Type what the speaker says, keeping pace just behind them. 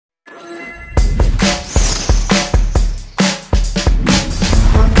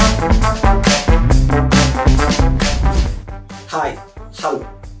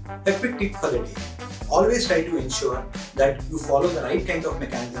always try to ensure that you follow the right kind of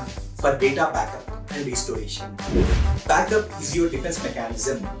mechanism for data backup and restoration. Backup is your defense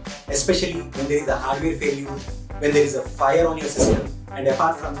mechanism, especially when there is a hardware failure, when there is a fire on your system, and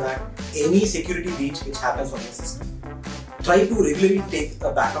apart from that, any security breach which happens on your system. Try to regularly take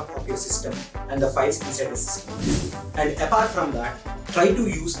a backup of your system and the files inside the system. And apart from that, try to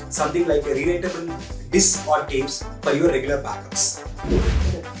use something like a rewritable disks or tapes for your regular backups.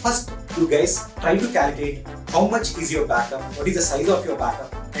 First, you guys try to calculate how much is your backup, what is the size of your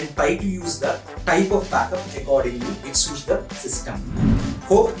backup, and try to use the type of backup accordingly which suits the system.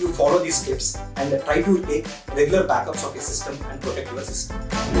 Hope you follow these tips and try to take regular backups of your system and protect your system.